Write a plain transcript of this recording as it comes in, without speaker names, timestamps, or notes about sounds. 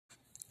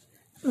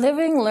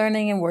Living,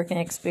 learning, and working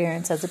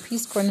experience as a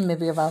Peace Corps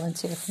Namibia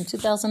volunteer from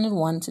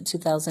 2001 to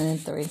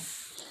 2003.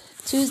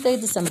 Tuesday,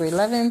 December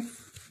 11th,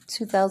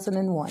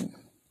 2001.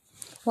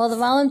 Well, the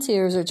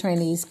volunteers or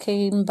trainees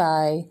came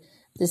by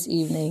this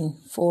evening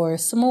for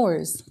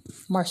s'mores,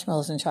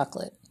 marshmallows and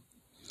chocolate.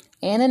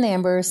 Ann and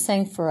Amber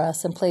sang for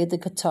us and played the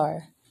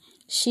guitar.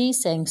 She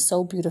sang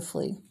so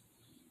beautifully.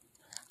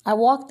 I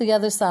walked the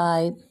other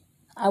side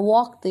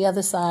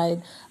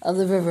of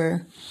the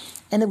river,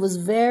 and it was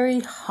very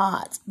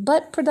hot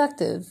but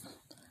productive.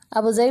 I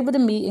was able to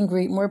meet and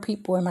greet more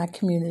people in my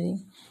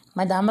community.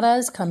 My Damara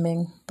is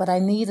coming, but I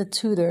need a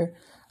tutor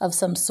of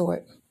some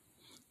sort.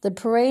 The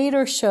parade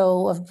or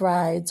show of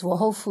brides will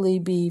hopefully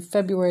be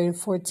February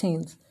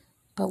 14th.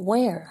 But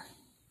where?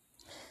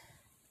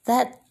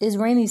 That is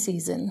rainy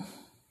season.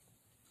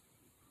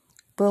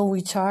 Will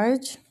we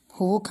charge?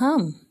 Who will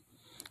come?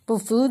 Will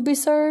food be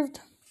served?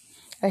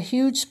 A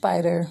huge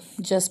spider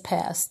just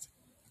passed.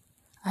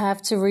 I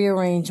have to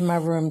rearrange my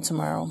room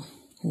tomorrow.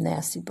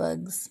 Nasty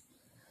bugs.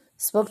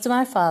 Spoke to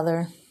my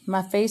father.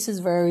 My face is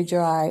very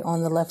dry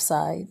on the left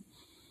side.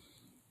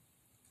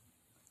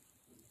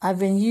 I've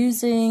been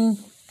using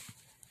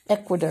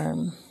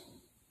Equiderm.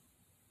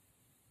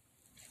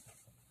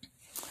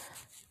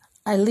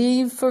 I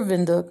leave for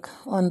Windhoek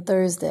on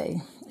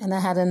Thursday, and I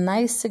had a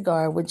nice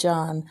cigar with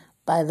John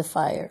by the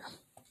fire.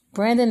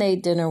 Brandon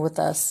ate dinner with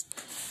us,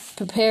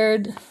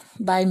 prepared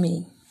by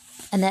me,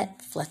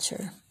 Annette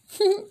Fletcher.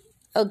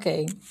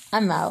 Okay,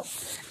 I'm out.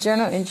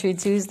 Journal entry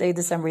Tuesday,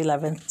 December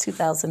 11th,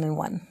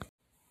 2001.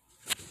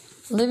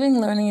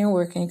 Living, learning, and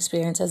working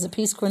experience as a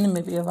Peace Corps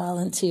Namibia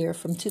volunteer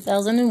from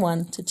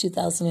 2001 to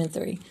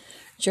 2003.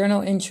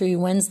 Journal entry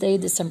Wednesday,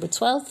 December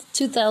 12th,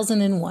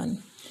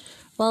 2001.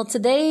 Well,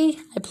 today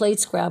I played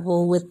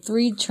Scrabble with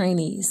 3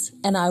 trainees,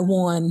 and I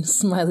won,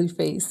 smiley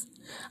face.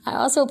 I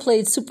also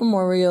played Super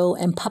Mario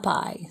and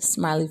Popeye,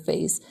 smiley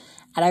face,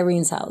 at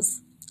Irene's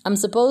house. I'm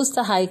supposed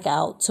to hike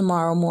out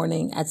tomorrow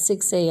morning at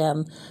 6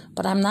 a.m.,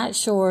 but I'm not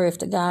sure if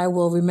the guy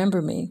will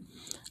remember me.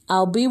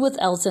 I'll be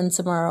with Elton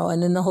tomorrow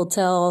and in the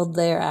hotel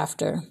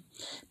thereafter.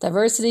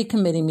 Diversity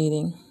committee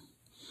meeting.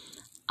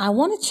 I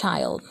want a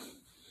child.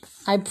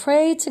 I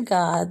pray to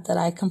God that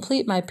I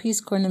complete my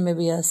Peace Corps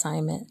Namibia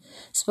assignment.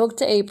 Spoke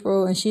to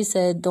April and she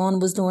said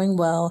Dawn was doing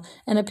well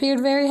and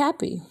appeared very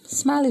happy.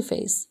 Smiley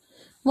face.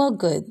 Well,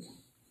 good.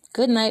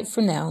 Good night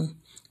for now.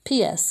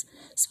 P.S.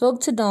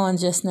 Spoke to Dawn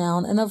just now,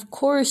 and of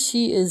course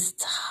she is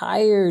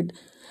tired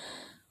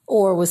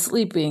or was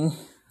sleeping,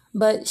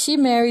 but she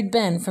married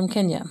Ben from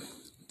Kenya.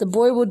 The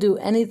boy will do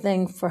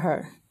anything for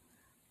her.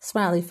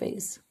 Smiley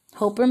face.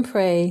 Hope and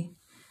pray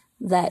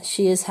that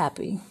she is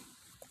happy.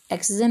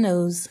 X's and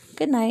O's.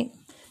 Good night.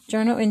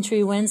 Journal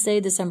entry Wednesday,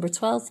 December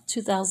 12th,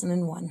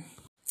 2001.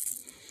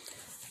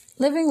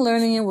 Living,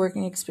 learning, and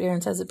working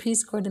experience as a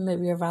Peace Corps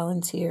Namibia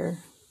volunteer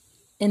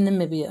in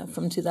Namibia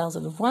from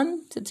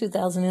 2001 to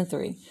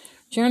 2003.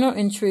 Journal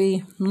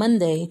entry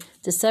Monday,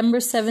 December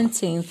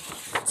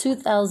 17th,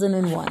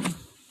 2001.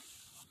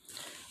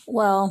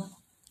 Well,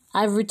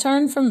 I've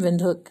returned from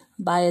Windhoek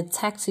by a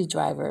taxi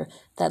driver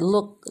that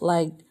looked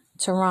like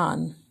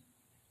Tehran,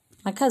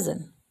 my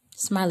cousin,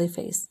 smiley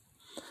face.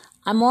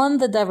 I'm on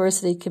the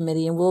diversity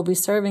committee and will be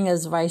serving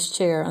as vice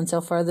chair until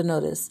further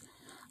notice.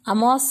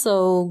 I'm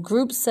also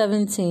Group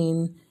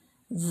 17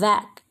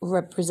 VAC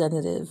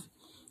representative,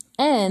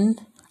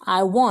 and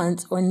I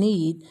want or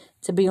need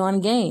to be on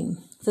game.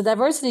 The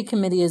diversity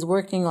committee is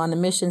working on a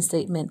mission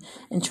statement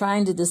and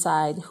trying to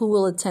decide who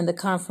will attend a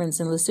conference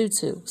in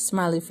Lesotho,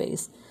 smiley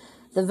face.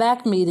 The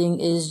VAC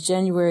meeting is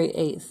January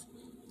 8th.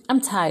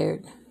 I'm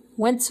tired.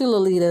 Went to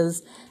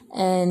Lolita's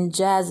and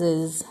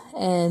Jazz's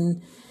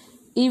and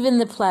even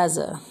the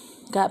Plaza.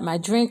 Got my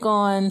drink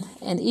on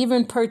and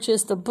even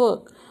purchased a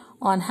book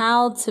on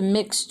how to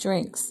mix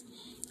drinks.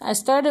 I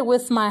started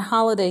with my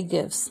holiday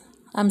gifts.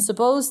 I'm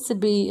supposed to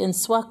be in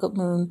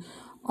Swakopmund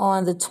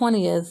on the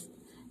 20th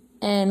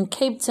and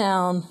Cape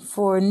Town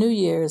for New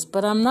Year's,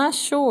 but I'm not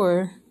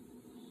sure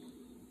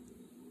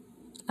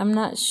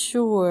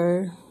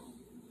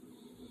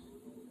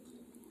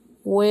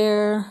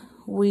where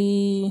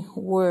we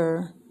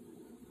were.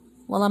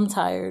 Well, I'm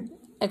tired.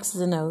 X's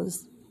and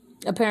O's.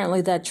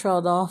 Apparently that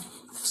trailed off,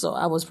 so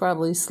I was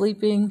probably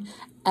sleeping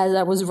as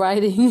I was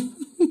writing.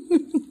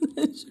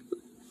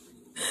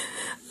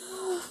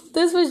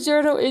 This was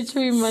Journal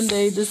Entry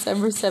Monday,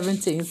 December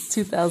 17th,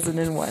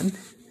 2001.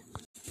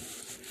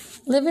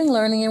 Living,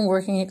 learning, and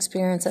working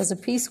experience as a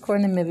Peace Corps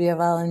Namibia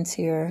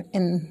volunteer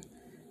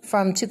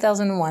from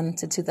 2001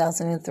 to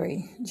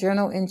 2003.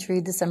 Journal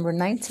entry December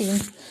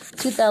 19th,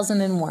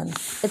 2001.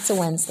 It's a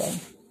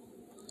Wednesday.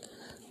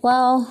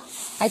 Well,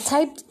 I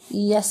typed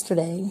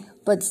yesterday,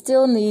 but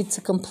still need to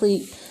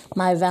complete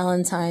my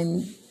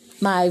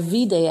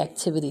V-Day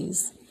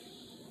activities.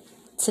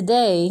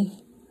 Today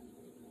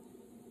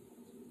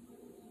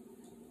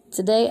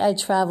I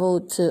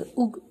traveled to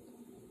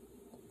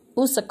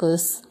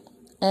Usakus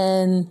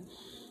and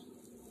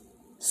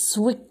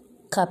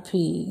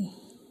Swikapi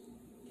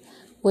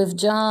with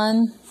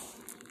John,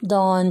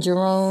 Dawn,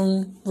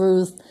 Jerome,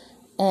 Ruth,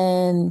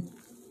 and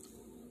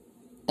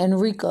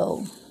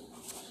Enrico.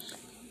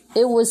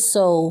 It was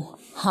so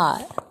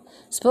hot.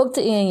 Spoke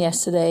to Ian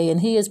yesterday,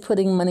 and he is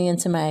putting money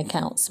into my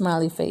account.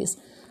 Smiley face.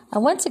 I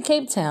went to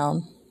Cape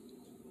Town.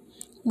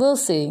 We'll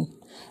see.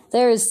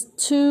 There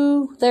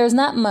is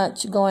not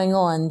much going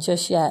on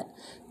just yet.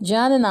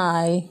 John and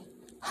I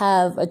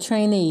have a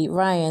trainee,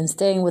 Ryan,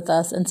 staying with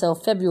us until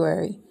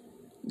February.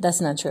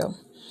 That's not true.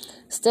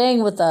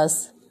 Staying with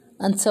us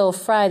until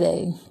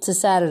Friday to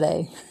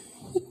Saturday.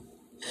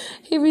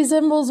 He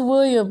resembles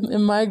William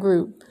in my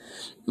group.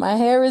 My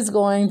hair is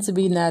going to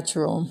be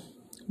natural,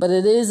 but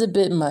it is a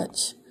bit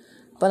much.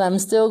 But I'm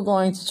still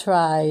going to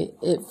try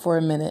it for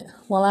a minute.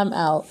 While I'm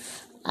out,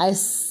 I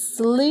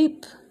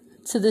sleep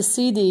to the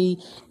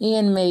CD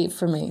Ian made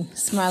for me.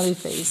 Smiley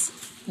face.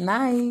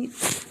 Night.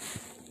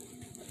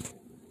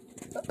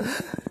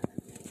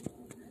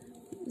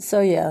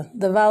 So yeah,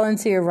 the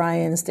volunteer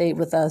Ryan stayed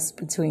with us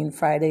between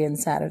Friday and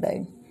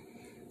Saturday.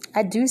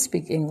 I do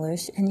speak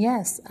English, and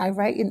yes, I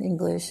write in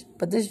English,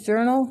 but this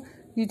journal,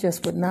 you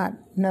just would not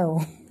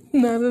know.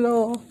 Not at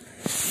all.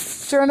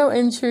 Journal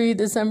entry,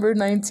 December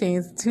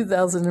 19th,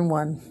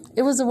 2001.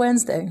 It was a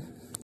Wednesday.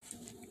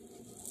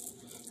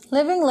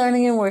 Living,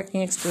 learning, and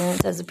working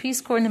experience as a Peace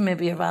Corps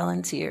Namibia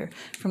volunteer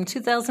from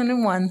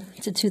 2001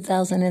 to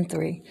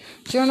 2003.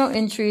 Journal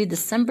entry,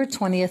 December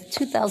 20th,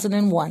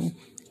 2001.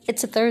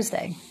 It's a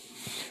Thursday.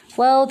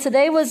 Well,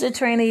 today was the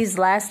trainee's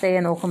last day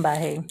in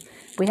Okumbahe.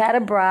 We had a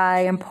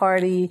braai and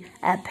party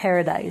at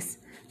Paradise.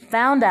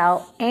 Found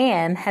out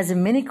Anne has a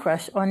mini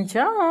crush on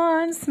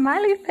John.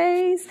 Smiley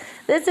face.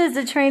 This is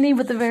the trainee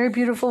with a very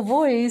beautiful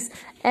voice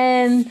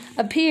and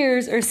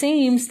appears or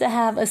seems to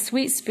have a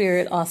sweet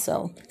spirit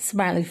also.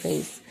 Smiley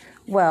face.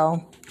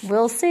 Well,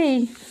 we'll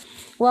see.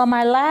 Well,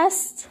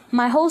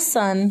 my host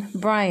son,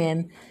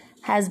 Brian,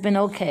 has been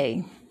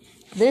okay.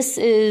 This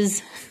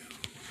is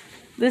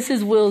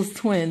Will's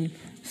twin,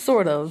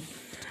 sort of.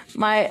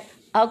 My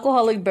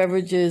alcoholic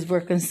beverages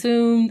were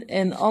consumed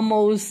and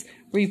almost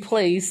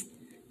replaced.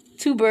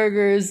 2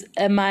 burgers,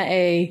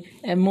 MIA,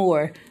 and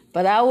more.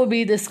 But I will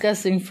be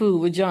discussing food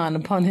with John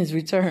upon his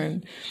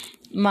return.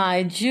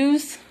 My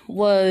juice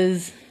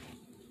was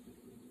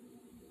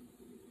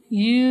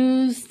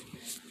used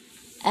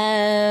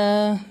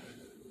 2.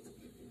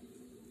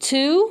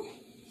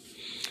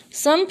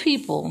 Some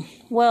people,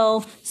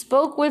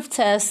 spoke with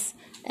Tess,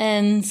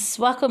 and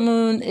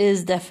Swakopmund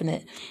is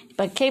definite,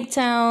 but Cape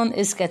Town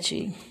is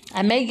sketchy.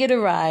 I may get a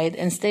ride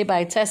and stay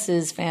by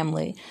Tess's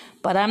family,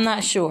 but I'm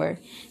not sure.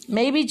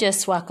 Maybe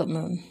just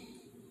Swakopmund.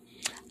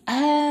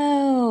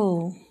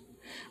 Oh.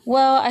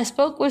 Well, I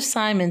spoke with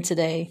Simon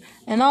today,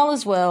 and all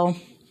is well.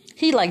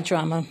 He liked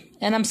drama,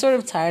 and I'm sort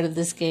of tired of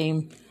this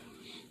game.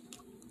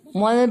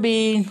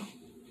 Wannabe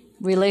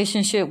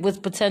relationship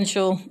with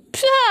potential?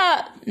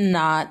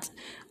 Not.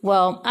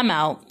 Well, I'm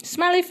out.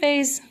 Smiley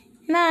face.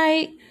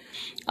 Night.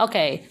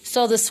 Okay,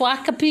 so the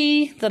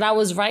Swakopmund that I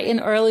was writing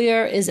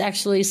earlier is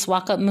actually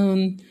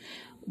Swakopmund,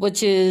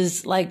 which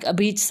is like a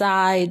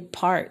beachside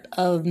part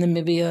of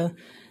Namibia.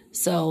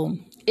 So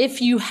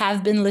if you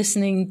have been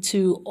listening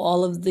to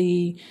all of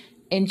the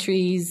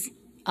entries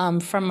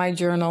from my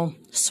journal,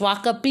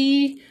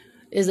 Swakopmund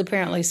is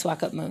apparently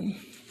Swakopmund.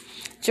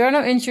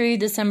 Journal entry,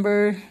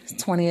 December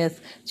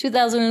 20th,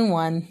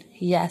 2001.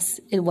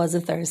 Yes, it was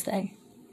a Thursday.